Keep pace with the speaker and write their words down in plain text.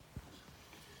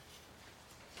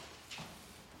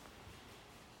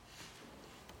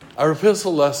Our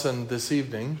epistle lesson this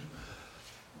evening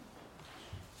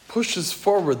pushes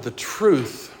forward the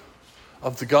truth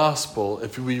of the gospel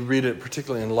if we read it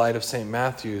particularly in light of St.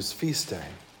 Matthew's feast day.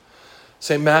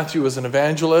 St. Matthew was an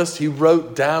evangelist. He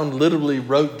literally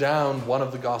wrote down one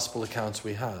of the gospel accounts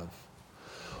we have.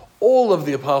 All of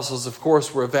the apostles, of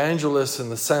course, were evangelists in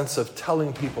the sense of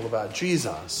telling people about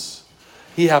Jesus.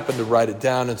 He happened to write it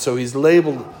down, and so he's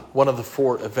labeled one of the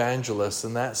four evangelists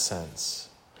in that sense.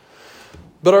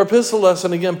 But our epistle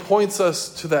lesson again points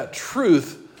us to that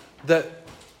truth that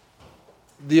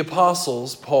the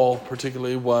apostles, Paul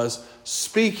particularly, was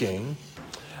speaking,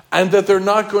 and that they're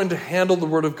not going to handle the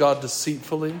word of God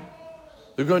deceitfully.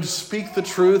 They're going to speak the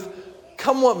truth,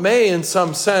 come what may in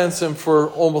some sense, and for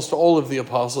almost all of the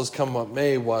apostles, come what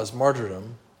may was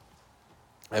martyrdom.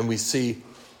 And we see,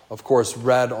 of course,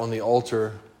 read on the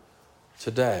altar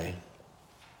today.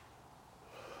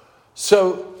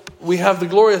 So we have the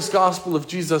glorious gospel of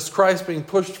Jesus Christ being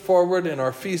pushed forward in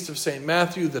our feast of St.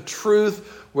 Matthew, the truth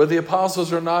where the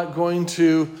apostles are not going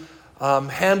to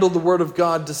handle the word of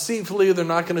God deceitfully. They're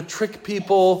not going to trick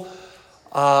people.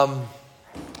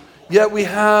 Yet we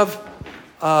have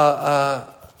an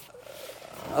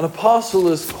apostle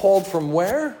is called from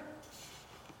where?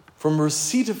 From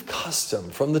receipt of custom,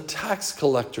 from the tax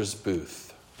collector's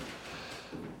booth.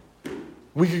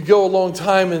 We could go a long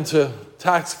time into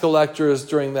tax collectors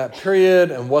during that period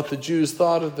and what the Jews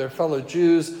thought of their fellow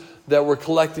Jews that were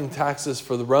collecting taxes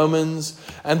for the Romans,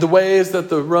 and the ways that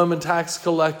the Roman tax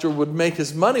collector would make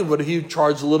his money would he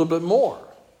charge a little bit more.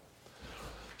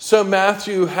 So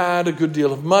Matthew had a good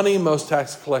deal of money. Most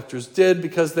tax collectors did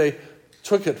because they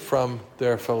took it from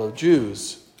their fellow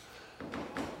Jews.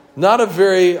 Not a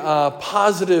very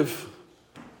positive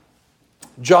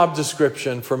job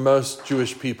description for most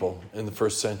Jewish people in the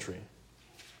first century.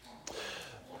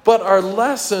 But our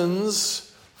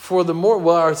lessons for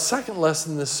our second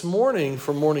lesson this morning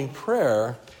for morning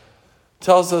prayer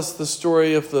tells us the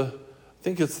story of I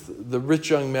think it's the rich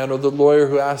young man or the lawyer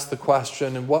who asked the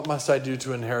question, and what must I do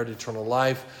to inherit eternal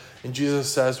life? And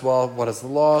Jesus says, well, what does the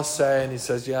law say? And he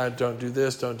says, yeah, don't do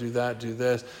this, don't do that, do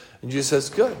this. And Jesus says,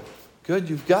 good,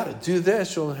 you've got it. Do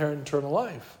this, you'll inherit eternal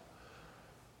life.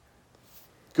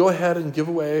 Go ahead and give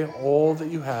away all that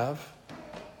you have.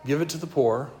 Give it to the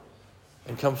poor.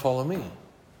 And come follow me.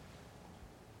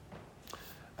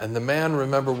 And the man,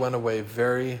 remember, went away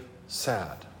very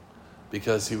sad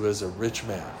because he was a rich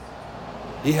man.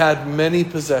 He had many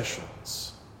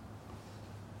possessions.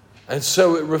 And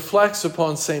so it reflects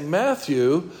upon St.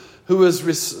 Matthew, who was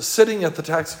sitting at the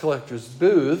tax collector's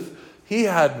booth. He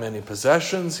had many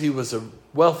possessions. He was a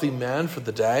wealthy man for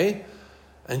the day.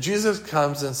 And Jesus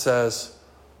comes and says,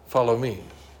 follow me.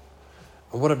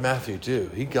 And what did Matthew do?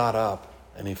 He got up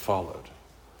and he followed.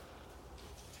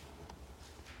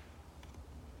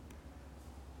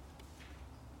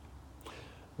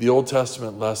 The Old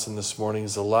Testament lesson this morning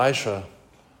is Elisha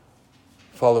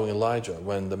following Elijah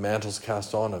when the mantle's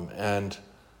cast on him. And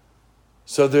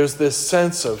so there's this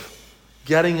sense of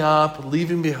getting up,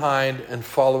 leaving behind, and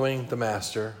following the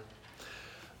master.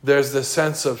 There's this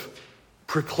sense of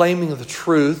proclaiming the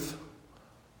truth,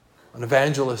 an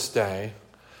evangelist day.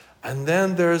 And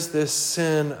then there's this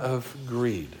sin of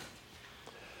greed.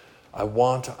 I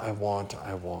want.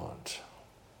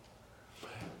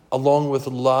 Along with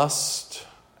lust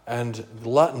and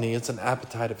gluttony, it's an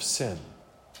appetite of sin.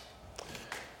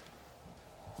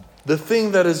 The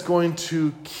thing that is going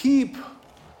to keep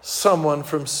someone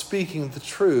from speaking the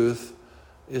truth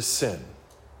is sin.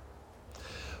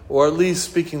 Or at least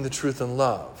speaking the truth in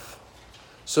love.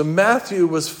 So Matthew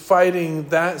was fighting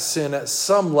that sin at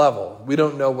some level. We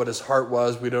don't know what his heart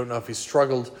was. We don't know if he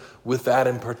struggled with that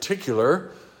in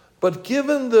particular. But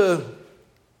given the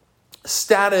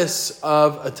status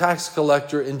of a tax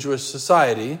collector in Jewish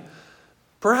society,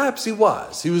 perhaps he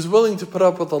was. He was willing to put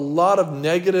up with a lot of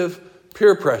negative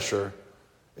peer pressure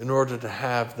in order to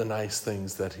have the nice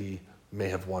things that he may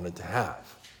have wanted to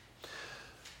have.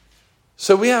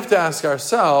 So we have to ask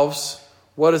ourselves,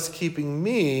 what is keeping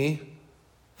me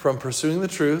from pursuing the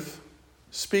truth,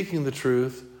 speaking the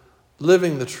truth,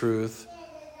 living the truth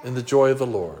in the joy of the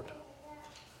Lord?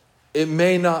 It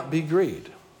may not be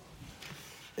greed.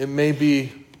 It may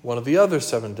be one of the other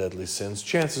 7 deadly sins.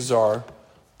 Chances are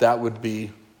that would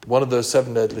be one of those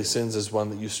 7 deadly sins is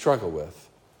one that you struggle with.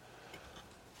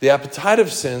 The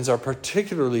appetitive sins are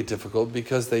particularly difficult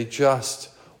because they just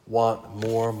want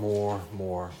more,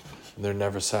 and they're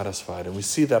never satisfied. And we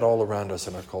see that all around us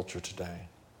in our culture today.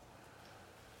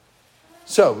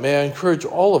 So, may I encourage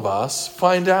all of us,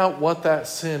 find out what that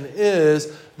sin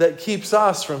is that keeps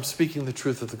us from speaking the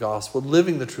truth of the gospel,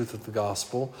 living the truth of the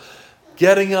gospel,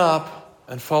 getting up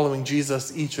and following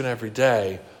Jesus each and every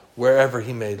day, wherever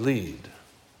he may lead.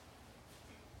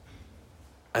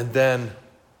 And then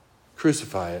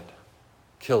crucify it,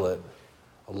 kill it,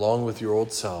 along with your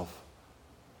old self,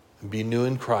 and be new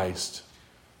in Christ,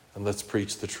 and let's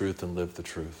preach the truth and live the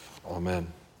truth.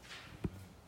 Amen.